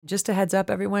just a heads up,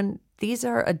 everyone, these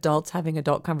are adults having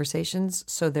adult conversations,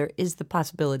 so there is the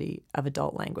possibility of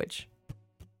adult language.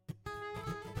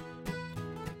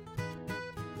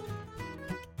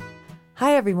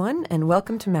 Hi, everyone, and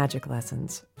welcome to Magic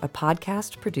Lessons, a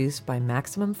podcast produced by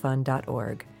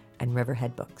MaximumFun.org and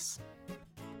Riverhead Books.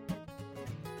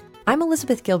 I'm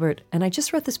Elizabeth Gilbert, and I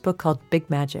just wrote this book called Big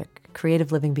Magic,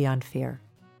 Creative Living Beyond Fear.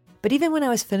 But even when I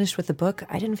was finished with the book,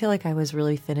 I didn't feel like I was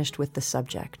really finished with the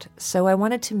subject. So I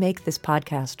wanted to make this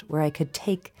podcast where I could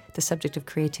take the subject of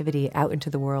creativity out into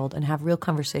the world and have real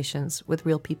conversations with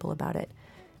real people about it.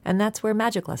 And that's where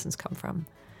Magic Lessons come from.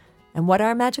 And what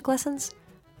are Magic Lessons?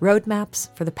 Roadmaps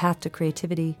for the path to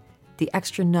creativity, the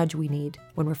extra nudge we need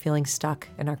when we're feeling stuck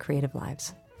in our creative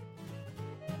lives.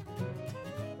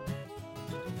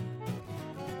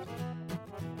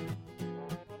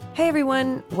 Hey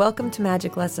everyone, welcome to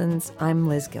Magic Lessons. I'm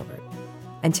Liz Gilbert.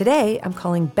 And today I'm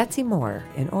calling Betsy Moore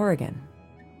in Oregon.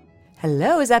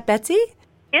 Hello, is that Betsy?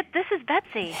 This is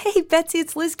Betsy. Hey Betsy,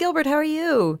 it's Liz Gilbert. How are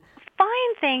you?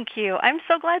 Fine, thank you. I'm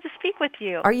so glad to speak with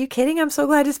you. Are you kidding? I'm so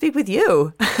glad to speak with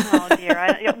you. Oh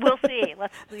dear, we'll see.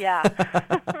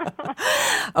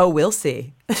 Oh, we'll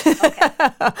see. Okay.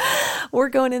 We're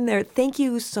going in there. Thank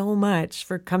you so much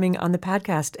for coming on the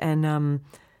podcast, and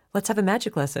let's have a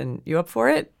magic lesson. You up for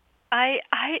it? I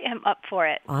am up for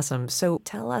it. Awesome. So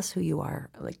tell us who you are.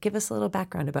 Give us a little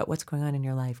background about what's going on in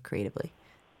your life creatively.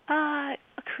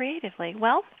 Creatively,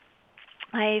 well,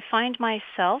 I find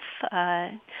myself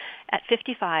at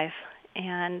 55,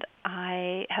 and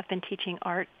I have been teaching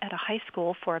art at a high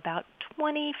school for about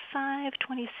 25,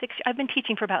 26. I've been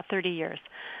teaching for about 30 years.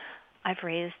 I've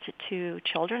raised 2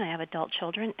 children. I have adult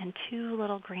children and 2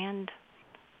 little grand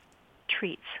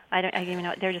treats. I don't even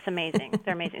know. They're just amazing.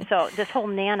 They're amazing. So this whole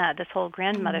Nana, this whole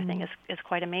grandmother thing is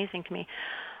quite amazing to me.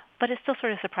 But it still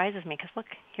sort of surprises me because, look,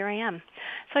 here I am.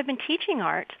 So I've been teaching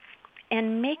art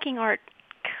and making art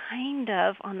kind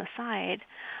of on the side,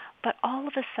 but all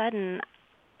of a sudden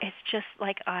it's just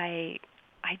like I'm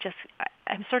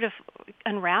sort of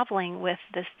unraveling with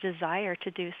this desire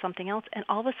to do something else, and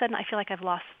all of a sudden I feel like I've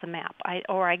lost the map.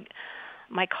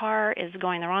 My car is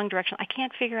going the wrong direction. I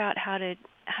can't figure out how to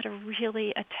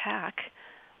really attack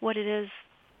what it is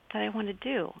that I want to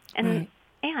do. And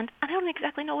I don't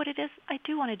exactly know what it is I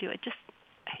do want to do.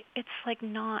 It's like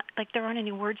not, like there aren't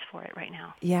any words for it right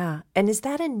now. Yeah. And is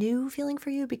that a new feeling for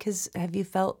you? Because have you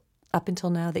felt up until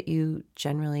now that you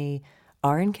generally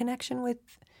are in connection with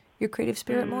your creative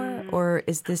spirit more? Or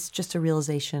is this just a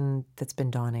realization that's been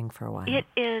dawning for a while? It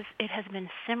is. It has been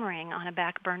simmering on a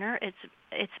back burner.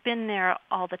 It's been there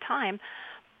all the time,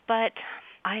 but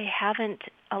I haven't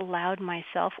allowed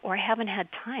myself, or I haven't had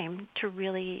time to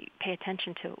really pay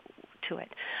attention to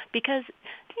it. Because,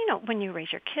 when you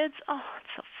raise your kids,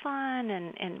 it's so fun,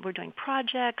 and we're doing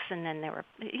projects, and then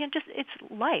it's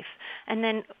life. And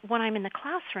then when I'm in the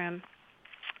classroom,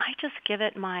 I just give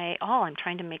it my all. I'm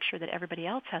trying to make sure that everybody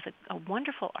else has a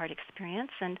wonderful art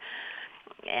experience, and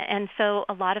so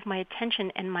a lot of my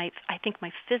attention and I think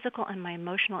my physical and my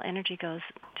emotional energy goes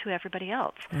to everybody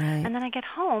else. Right. And then I get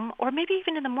home, or maybe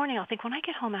even in the morning, I'll think, when I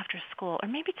get home after school, or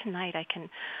maybe tonight I can,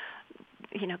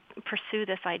 pursue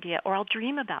this idea, or I'll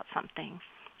dream about something.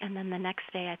 And then the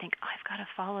next day I think, I've got to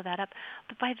follow that up.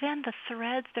 But by then the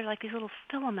threads, they're like these little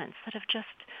filaments that have just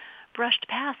brushed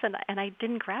past, and I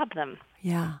didn't grab them.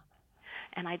 Yeah.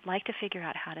 And I'd like to figure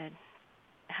out how to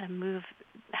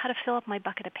fill up my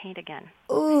bucket of paint again.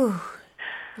 Ooh,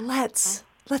 let's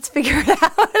figure it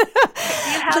out.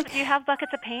 Do you have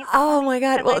buckets of paint? Oh my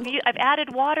God! Well, I've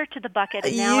added water to the bucket,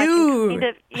 and now you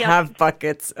I can have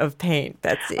buckets of paint,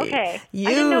 Betsy. Okay, you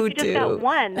I didn't know if you do. just got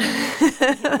one.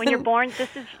 When you're born,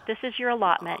 this is your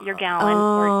allotment, your gallon.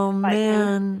 Oh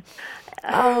man!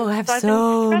 I have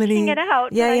so I've been many. Stretching it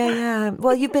out. Yeah.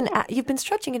 Well, you've been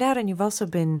stretching it out, and you've also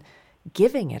been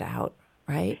giving it out.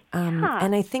 Right.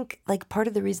 And I think part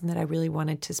of the reason that I really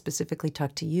wanted to specifically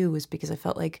talk to you was because I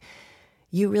felt like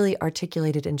you really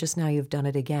articulated, and just now you've done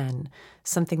it again,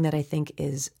 something that I think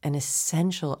is an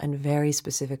essential and very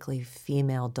specifically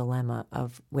female dilemma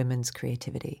of women's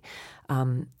creativity.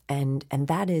 And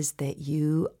that is that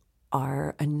you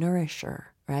are a nourisher,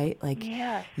 right?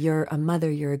 Yes. You're a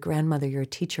mother, you're a grandmother, you're a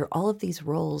teacher. All of these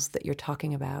roles that you're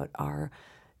talking about are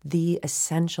the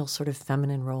essential sort of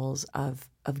feminine roles of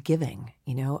giving,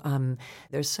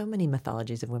 There's so many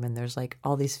mythologies of women. There's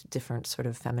all these different sort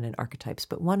of feminine archetypes,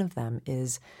 but one of them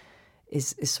is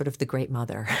sort of the great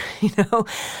mother,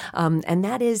 and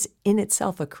that is in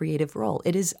itself a creative role.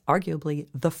 It is arguably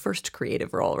the first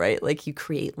creative role, right? You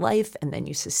create life, and then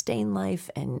you sustain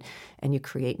life, and you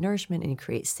create nourishment, and you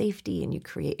create safety, and you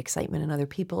create excitement in other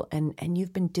people, and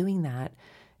you've been doing that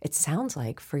it sounds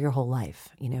like, for your whole life,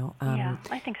 Yeah,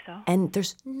 I think so. And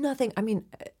there's nothing, I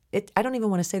don't even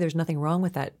want to say there's nothing wrong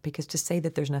with that, because to say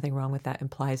that there's nothing wrong with that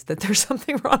implies that there's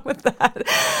something wrong with that.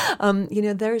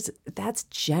 That's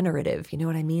generative. You know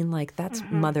what I mean? Like, that's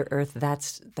Mother Earth.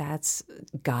 That's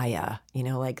Gaia.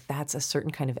 Like, that's a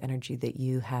certain kind of energy that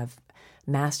you have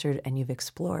mastered and you've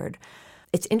explored.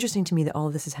 It's interesting to me that all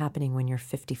of this is happening when you're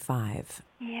 55,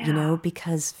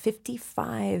 because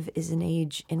 55 is an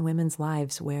age in women's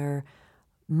lives where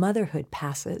motherhood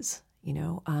passes,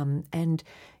 and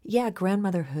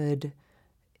grandmotherhood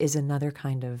is another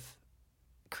kind of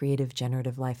creative,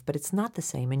 generative life, but it's not the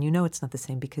same. And it's not the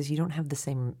same because you don't have the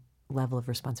same level of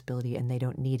responsibility and they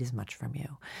don't need as much from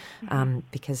you,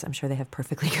 because I'm sure they have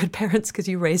perfectly good parents because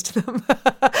you raised them.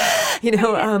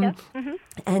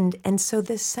 And so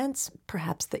this sense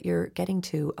perhaps that you're getting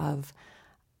to of,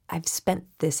 I've spent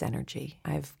this energy.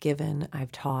 I've given,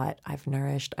 I've taught, I've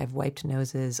nourished, I've wiped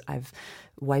noses, I've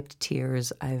wiped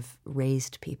tears, I've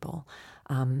raised people.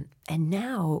 And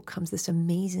now comes this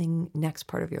amazing next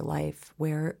part of your life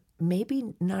where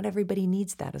maybe not everybody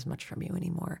needs that as much from you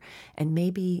anymore. And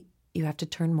maybe you have to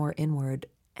turn more inward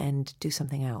and do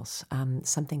something else,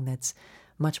 something that's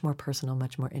much more personal,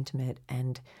 much more intimate,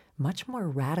 and much more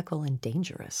radical and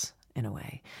dangerous in a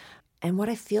way. And what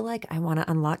I feel like I want to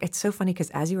unlock, it's so funny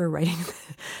because as you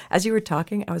were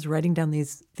talking, I was writing down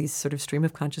these sort of stream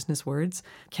of consciousness words.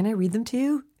 Can I read them to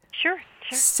you? Sure.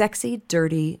 Sexy,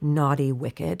 dirty, naughty,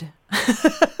 wicked.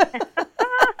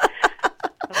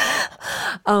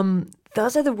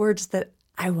 Those are the words that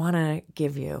I want to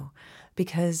give you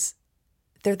because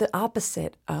they're the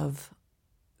opposite of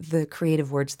the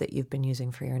creative words that you've been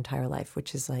using for your entire life,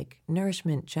 which is like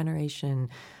nourishment, generation,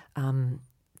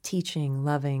 teaching,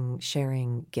 loving,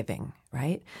 sharing, giving,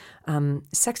 right?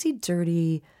 Sexy,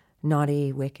 dirty,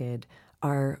 naughty, wicked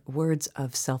are words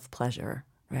of self-pleasure,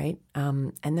 right?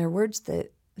 And they're words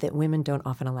that women don't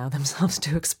often allow themselves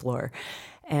to explore.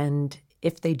 And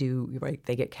if they do, right,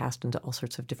 they get cast into all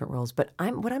sorts of different roles. But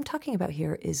what I'm talking about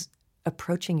here is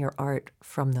approaching your art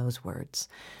from those words.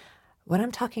 What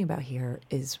I'm talking about here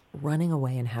is running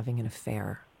away and having an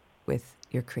affair with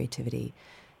your creativity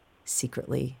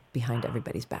secretly behind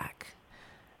everybody's back.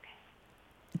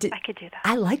 I could do that.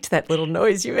 I liked that little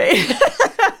noise you made.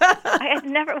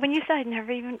 When you said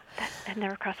that had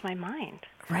never crossed my mind.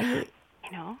 Right.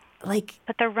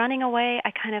 But the running away,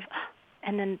 I kind of,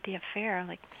 and then the affair,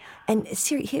 And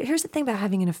here's the thing about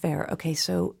having an affair. Okay,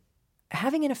 so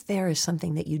having an affair is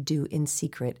something that you do in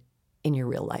secret in your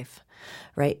real life,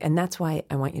 right? And that's why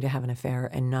I want you to have an affair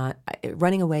and not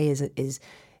running away is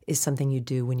something you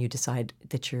do when you decide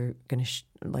that you're going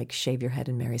to shave your head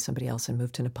and marry somebody else and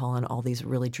move to Nepal and all these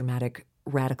really dramatic,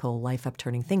 radical, life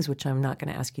upturning things, which I'm not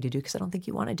going to ask you to do because I don't think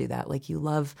you want to do that. Like you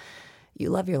love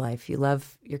your life, you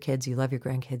love your kids, you love your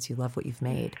grandkids, you love what you've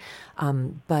made.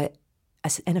 But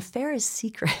an affair is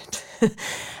secret.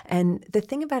 And the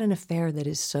thing about an affair that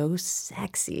is so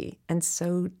sexy and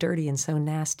so dirty and so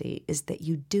nasty is that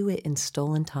you do it in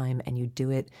stolen time and you do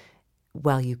it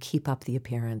while you keep up the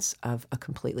appearance of a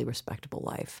completely respectable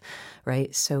life,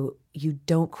 right? So you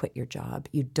don't quit your job.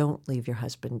 You don't leave your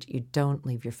husband. You don't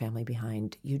leave your family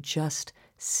behind. You just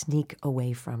sneak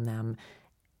away from them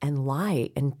and lie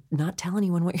and not tell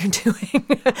anyone what you're doing.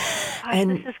 And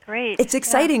this is great. It's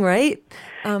exciting, right?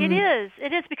 It is.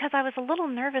 It is because I was a little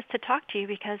nervous to talk to you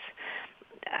because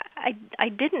I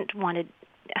don't want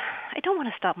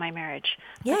to stop my marriage.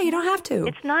 Yeah, you don't have to.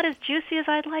 It's not as juicy as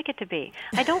I'd like it to be.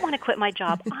 I don't want to quit my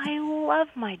job. I love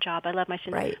my job. I love my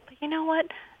students. Right. But you know what?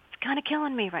 It's kind of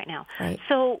killing me right now. Right.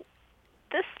 So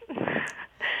this,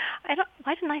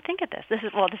 why didn't I think of this? This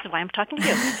is why I'm talking to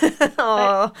you.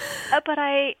 But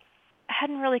I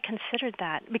hadn't really considered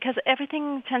that because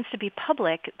everything tends to be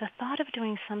public. The thought of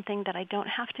doing something that I don't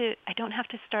have to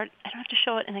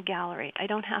show it in a gallery. I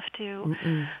don't have to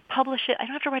publish it. I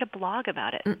don't have to write a blog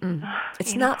about it.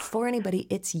 It's not for anybody.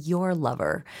 It's your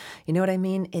lover. You know what I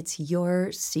mean? It's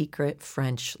your secret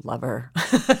French lover.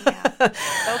 Yeah.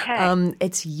 Okay.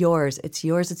 It's yours. It's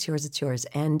yours. It's yours. It's yours.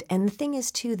 And the thing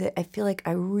is too that I feel like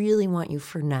I really want you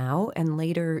for now, and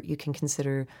later you can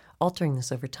consider altering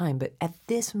this over time. But at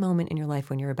this moment in your life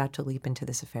when you're about to leap into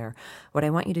this affair, what I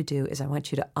want you to do is I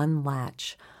want you to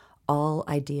unlatch all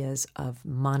ideas of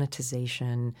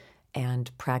monetization and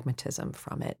pragmatism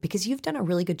from it. Because you've done a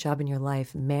really good job in your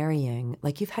life marrying,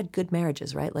 you've had good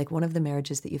marriages, right? Like one of the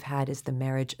marriages that you've had is the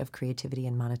marriage of creativity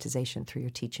and monetization through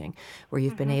your teaching, where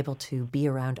you've been able to be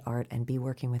around art and be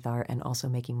working with art and also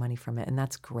making money from it. And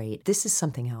that's great. This is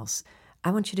something else.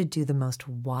 I want you to do the most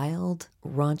wild,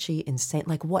 raunchy, insane,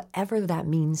 like whatever that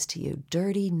means to you,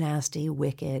 dirty, nasty,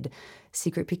 wicked,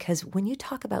 secret. Because when you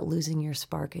talk about losing your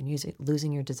spark and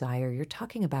losing your desire, you're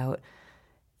talking about,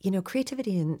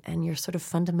 creativity and your sort of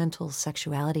fundamental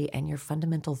sexuality and your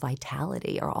fundamental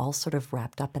vitality are all sort of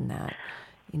wrapped up in that.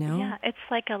 Yeah, it's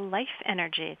like a life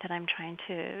energy that I'm trying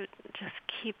to just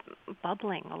keep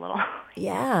bubbling a little.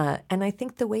 Yeah, and I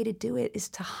think the way to do it is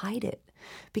to hide it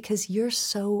because you're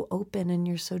so open and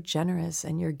you're so generous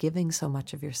and you're giving so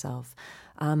much of yourself.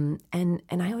 And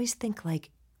I always think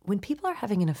like when people are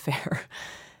having an affair,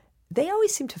 they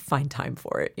always seem to find time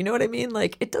for it. You know what I mean?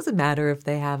 Like, it doesn't matter if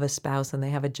they have a spouse and they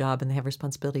have a job and they have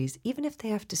responsibilities. Even if they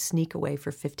have to sneak away for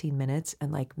 15 minutes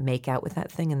and like make out with that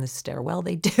thing in the stairwell,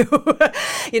 they do.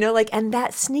 And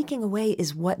that sneaking away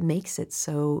is what makes it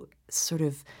so sort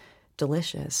of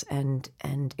delicious and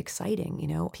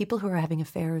exciting. People who are having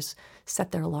affairs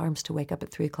set their alarms to wake up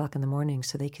at 3:00 in the morning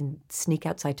so they can sneak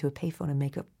outside to a payphone and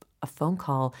make a phone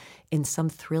call in some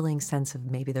thrilling sense of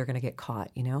maybe they're going to get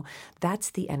caught. That's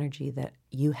the energy that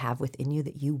you have within you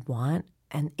that you want,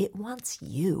 and it wants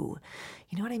you.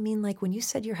 You know what I mean? Like when you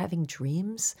said you're having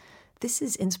dreams, this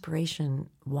is inspiration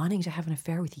wanting to have an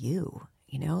affair with you.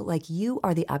 Like you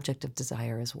are the object of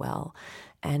desire as well.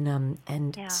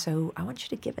 And so I want you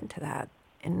to give into that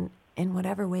in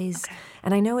whatever ways. Okay.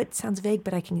 And I know it sounds vague,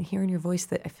 but I can hear in your voice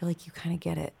that I feel like you kind of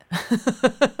get it.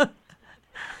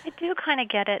 I do kind of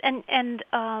get it, and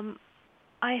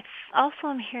I also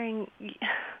am hearing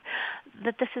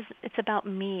that it's about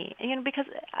me, because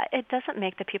it doesn't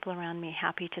make the people around me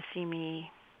happy to see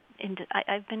me.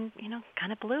 I've been,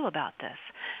 kind of blue about this,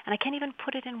 and I can't even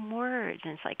put it in words.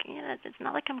 And it's like, it's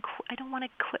not like I don't want to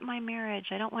quit my marriage.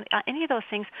 I don't want any of those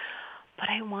things, but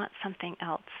I want something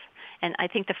else. And I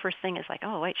think the first thing is like,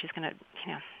 oh wait, she's going to,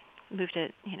 move to,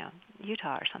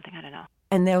 Utah or something. I don't know.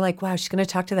 And they're like, wow, she's going to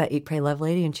talk to that Eat, Pray, Love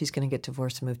lady and she's going to get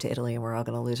divorced and move to Italy and we're all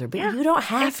going to lose her. But you don't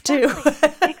have exactly.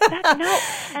 to. Exactly. No.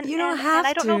 And, you don't have to. And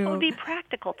I don't know if it would be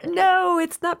practical to do. No,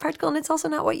 it's not practical and it's also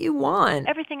not what you want.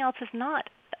 Everything else is not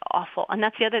awful. And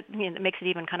that's the other thing that makes it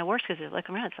even kind of worse because you look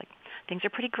around, it's like, things are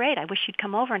pretty great. I wish you'd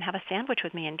come over and have a sandwich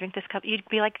with me and drink this cup. You'd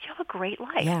be like, you have a great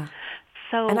life. Yeah.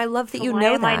 So, and I love that you know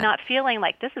that. Why am I not feeling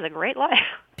like this is a great life?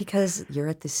 Because you're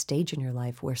at this stage in your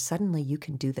life where suddenly you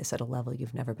can do this at a level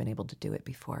you've never been able to do it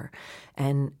before.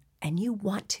 And you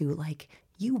want to,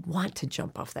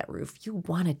 jump off that roof. You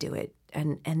want to do it.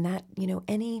 And that,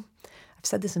 I've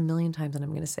said this a million times and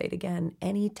I'm going to say it again,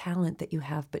 any talent that you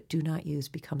have but do not use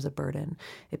becomes a burden.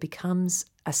 It becomes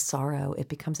a sorrow. It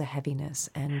becomes a heaviness.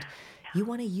 And you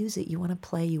want to use it. You want to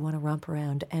play. You want to romp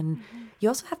around. And you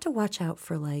also have to watch out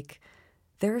for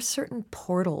there are certain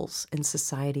portals in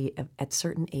society at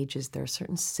certain ages. There are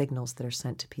certain signals that are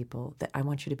sent to people that I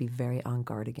want you to be very on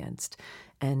guard against.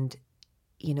 And,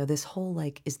 this whole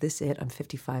is this it? I'm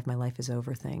 55, my life is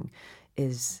over thing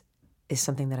is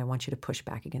something that I want you to push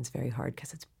back against very hard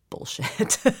because it's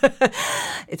bullshit.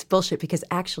 It's bullshit because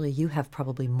actually you have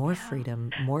probably more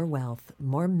freedom, more wealth,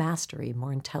 more mastery,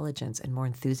 more intelligence, and more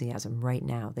enthusiasm right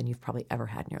now than you've probably ever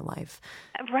had in your life.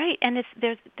 Right, and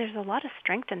there's a lot of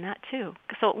strength in that too.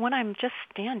 So when I'm just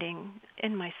standing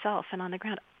in myself and on the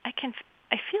ground, I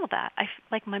feel that.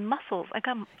 Like my muscles.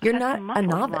 You're not some muscles a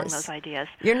novice. along those ideas.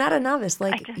 You're not a novice.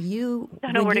 When you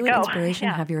and Inspiration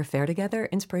have your affair together,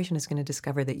 Inspiration is going to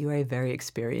discover that you are a very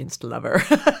experienced lover.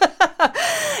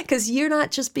 Because you're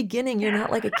not just beginning. You're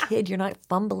not like a kid. You're not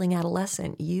fumbling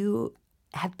adolescent. You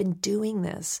have been doing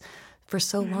this for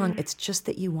so long. It's just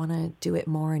that you want to do it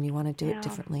more and you want to do it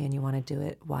differently and you want to do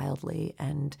it wildly.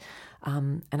 And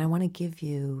I want to give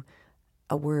you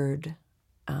a word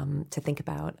to think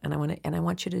about, and I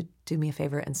want you to do me a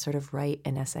favor and sort of write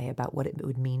an essay about what it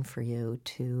would mean for you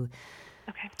to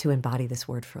embody this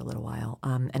word for a little while.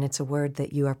 And it's a word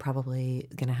that you are probably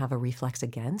going to have a reflex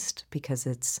against because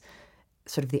it's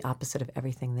sort of the opposite of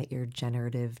everything that your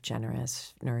generative,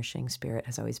 generous, nourishing spirit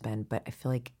has always been. But I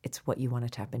feel like it's what you want to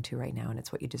tap into right now, and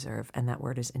it's what you deserve. And that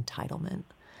word is entitlement.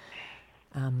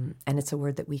 And it's a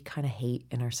word that we kind of hate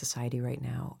in our society right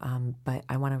now. But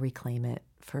I want to reclaim it.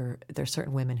 There are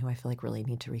certain women who I feel like really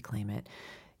need to reclaim it.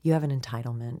 You have an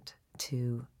entitlement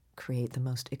to create the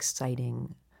most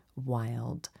exciting,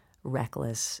 wild,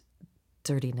 reckless,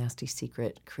 dirty, nasty,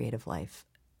 secret, creative life.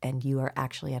 And you are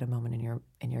actually at a moment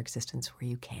in your existence where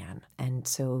you can. And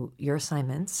so your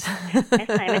assignments,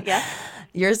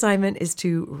 your assignment is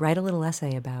to write a little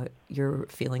essay about your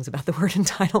feelings about the word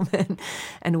entitlement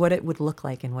and what it would look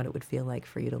like and what it would feel like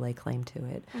for you to lay claim to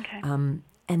it. Okay.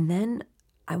 And then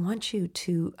I want you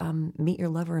to meet your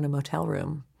lover in a motel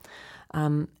room,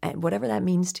 and whatever that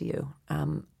means to you,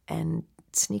 and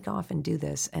sneak off and do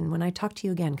this. And when I talk to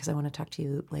you again, because I want to talk to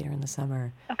you later in the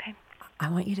summer, Okay. I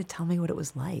want you to tell me what it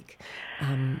was like,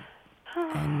 Okay.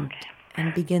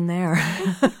 and begin there.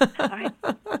 All right.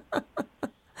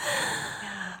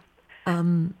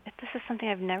 Yeah. This is something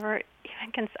I've never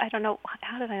even I don't know,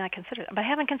 how did I not consider it? But I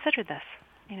haven't considered this,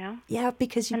 Yeah,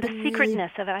 because you've and the been really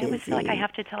secretness of it. I always feel like I busy.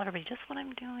 have to tell everybody just what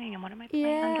I'm doing and what are my plans.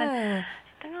 Yeah. And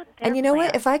they're not their And you know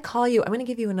what? plans. If I call you, I'm going to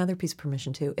give you another piece of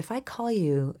permission too. If I call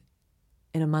you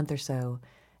in a month or so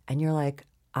and you're like,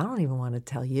 I don't even want to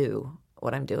tell you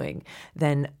what I'm doing,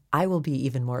 then I will be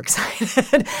even more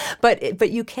excited.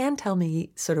 But you can tell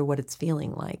me sort of what it's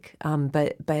feeling like.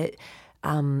 But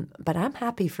I'm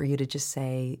happy for you to just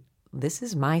say, this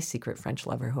is my secret French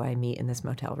lover who I meet in this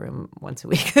motel room once a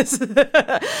week. This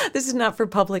is not for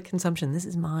public consumption. This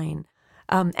is mine.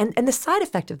 And the side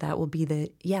effect of that will be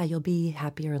that, yeah, you'll be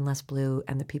happier and less blue,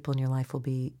 and the people in your life will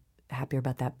be happier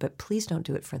about that. But please don't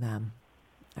do it for them.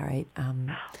 All right?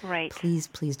 Right. Please,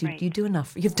 Right. you do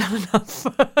enough. You've done enough.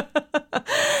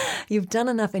 You've done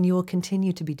enough, and you will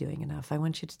continue to be doing enough. I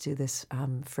want you to do this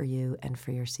for you and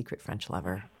for your secret French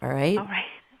lover. All right? All right.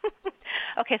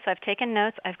 Okay, so I've taken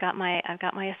notes. I've got my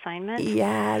assignment.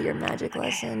 Yeah, your magic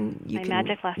lesson. My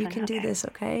magic lesson, You can do okay. this,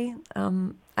 okay?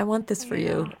 I want this for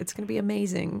you. It's going to be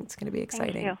amazing. It's going to be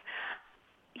exciting. Thank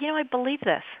you. I believe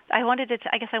this. I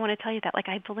guess I want to tell you that. Like,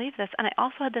 I believe this. And I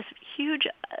also had this huge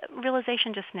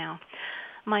realization just now.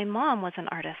 My mom was an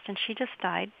artist, and she just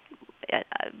died at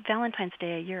Valentine's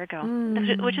Day a year ago,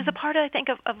 which is a part, I think,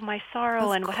 of my sorrow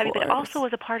Of and what have you, but it also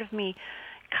course. was a part of me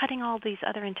cutting all these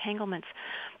other entanglements.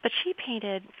 But she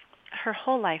painted her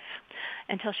whole life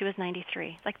until she was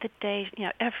 93, like the day,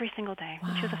 every single day.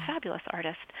 Wow. She was a fabulous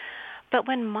artist. But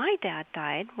when my dad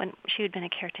died, when she had been a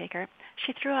caretaker,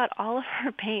 she threw out all of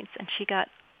her paints, and she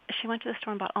went to the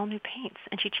store and bought all new paints,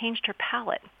 and she changed her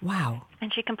palette. Wow.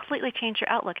 And she completely changed her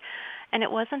outlook. And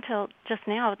it wasn't until just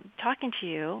now, talking to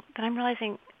you, that I'm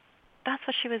realizing that's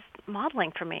what she was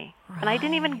modeling for me. Right. And I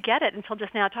didn't even get it until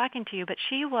just now talking to you, but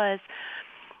she was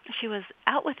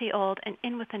out with the old and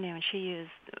in with the new, and she used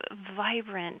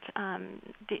vibrant,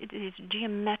 these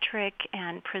geometric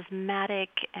and prismatic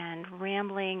and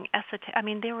rambling esoteric. I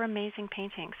mean, they were amazing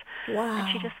paintings. Wow.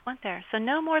 And she just went there. So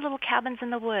no more little cabins in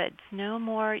the woods, no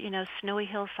more, snowy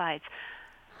hillsides.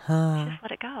 She just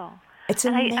let it go. It's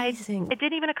amazing. It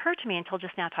didn't even occur to me until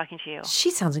just now talking to you.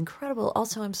 She sounds incredible.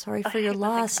 Also, I'm sorry for your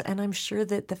loss. And I'm sure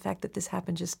that the fact that this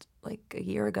happened just like a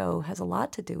year ago has a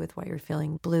lot to do with why you're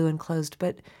feeling blue and closed.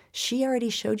 But she already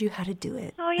showed you how to do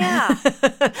it. Oh, yeah.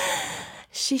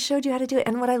 She showed you how to do it.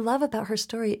 And what I love about her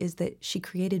story is that she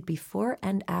created before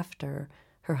and after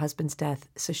her husband's death.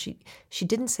 So she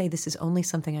didn't say, this is only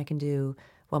something I can do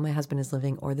while my husband is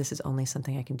living, or this is only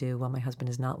something I can do while my husband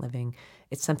is not living.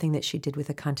 It's something that she did with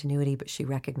a continuity, but she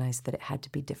recognized that it had to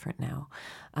be different now.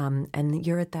 And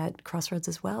you're at that crossroads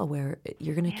as well, where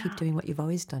you're going to keep doing what you've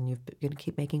always done. You're going to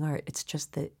keep making art. It's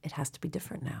just that it has to be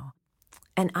different now.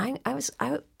 And I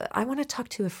want to talk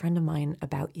to a friend of mine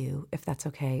about you, if that's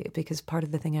okay, because part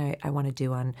of the thing I want to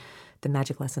do on the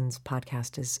Magic Lessons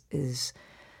podcast is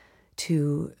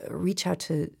to reach out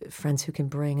to friends who can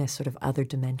bring a sort of other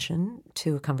dimension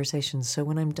to a conversation. So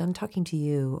when I'm done talking to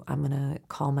you, I'm going to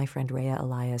call my friend Rhea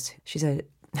Elias. She's a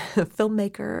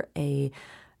filmmaker, a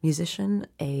musician,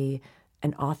 an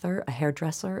author, a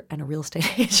hairdresser, and a real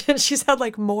estate agent. She's had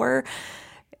like more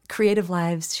creative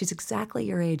lives. She's exactly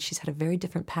your age. She's had a very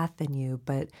different path than you,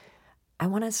 but I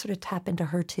want to sort of tap into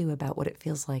her too about what it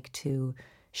feels like to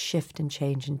shift and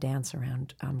change and dance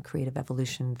around creative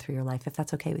evolution through your life, if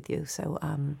that's okay with you. So,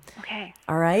 okay.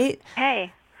 All right.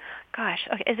 Hey, gosh.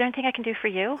 Okay. Is there anything I can do for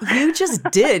you? You just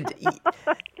did.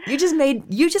 You just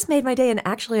made my day. And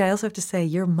actually, I also have to say,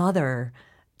 your mother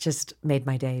just made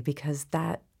my day, because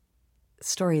that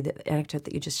story, the anecdote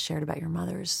that you just shared about your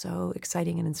mother, is so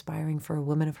exciting and inspiring for a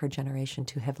woman of her generation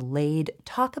to have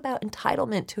talk about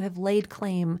entitlement, to have laid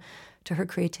claim to her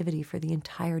creativity for the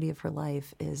entirety of her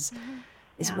life is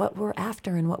what we're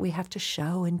after and what we have to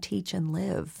show and teach and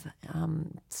live.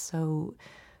 So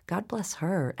God bless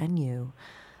her and you.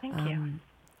 Thank you.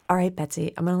 All right,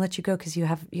 Betsy, I'm going to let you go because you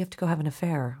have to go have an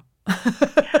affair.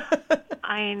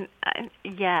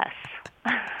 Yes.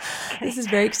 This is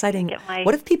very exciting.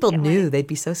 What if people knew? They'd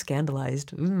be so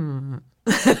scandalized.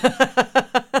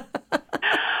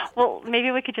 Well, maybe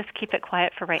we could just keep it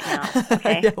quiet for right now.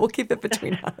 Okay. Yeah, we'll keep it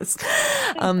between us.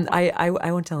 I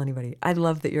won't tell anybody. I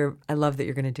love that you're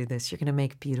going to do this. You're going to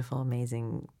make beautiful,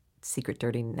 amazing, secret,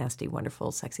 dirty, nasty,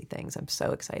 wonderful, sexy things. I'm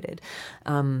so excited.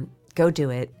 Go do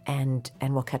it, and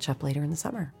we'll catch up later in the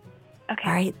summer. Okay.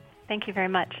 All right. Thank you very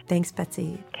much. Thanks,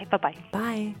 Betsy. Okay. Bye-bye.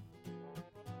 Bye.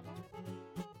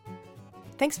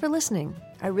 Thanks for listening.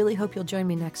 I really hope you'll join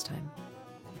me next time.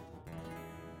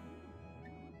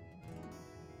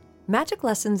 Magic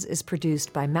Lessons is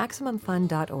produced by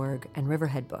MaximumFun.org and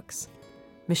Riverhead Books.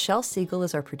 Michelle Siegel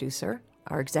is our producer.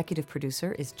 Our executive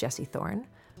producer is Jesse Thorne.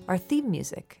 Our theme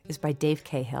music is by Dave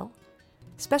Cahill.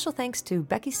 Special thanks to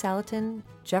Becky Salatin,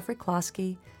 Jeffrey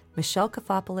Klosky, Michelle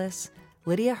Kafopoulos,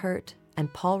 Lydia Hurt,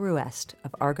 and Paul Ruest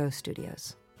of Argo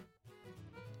Studios.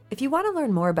 If you want to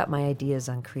learn more about my ideas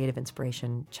on creative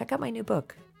inspiration, check out my new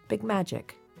book, Big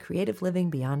Magic: Creative Living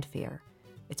Beyond Fear.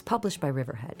 It's published by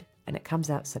Riverhead, and it comes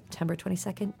out September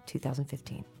 22nd,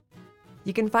 2015.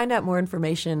 You can find out more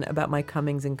information about my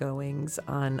comings and goings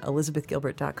on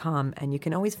elizabethgilbert.com, and you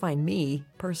can always find me,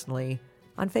 personally,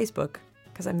 on Facebook,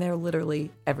 because I'm there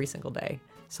literally every single day.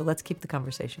 So let's keep the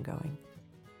conversation going.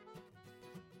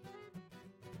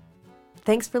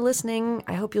 Thanks for listening.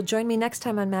 I hope you'll join me next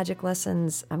time on Magic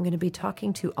Lessons. I'm going to be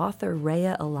talking to author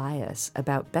Rhea Elias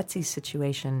about Betsy's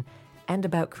situation and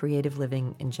about creative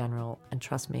living in general. And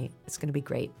trust me, it's going to be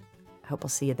great. I hope I'll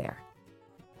see you there.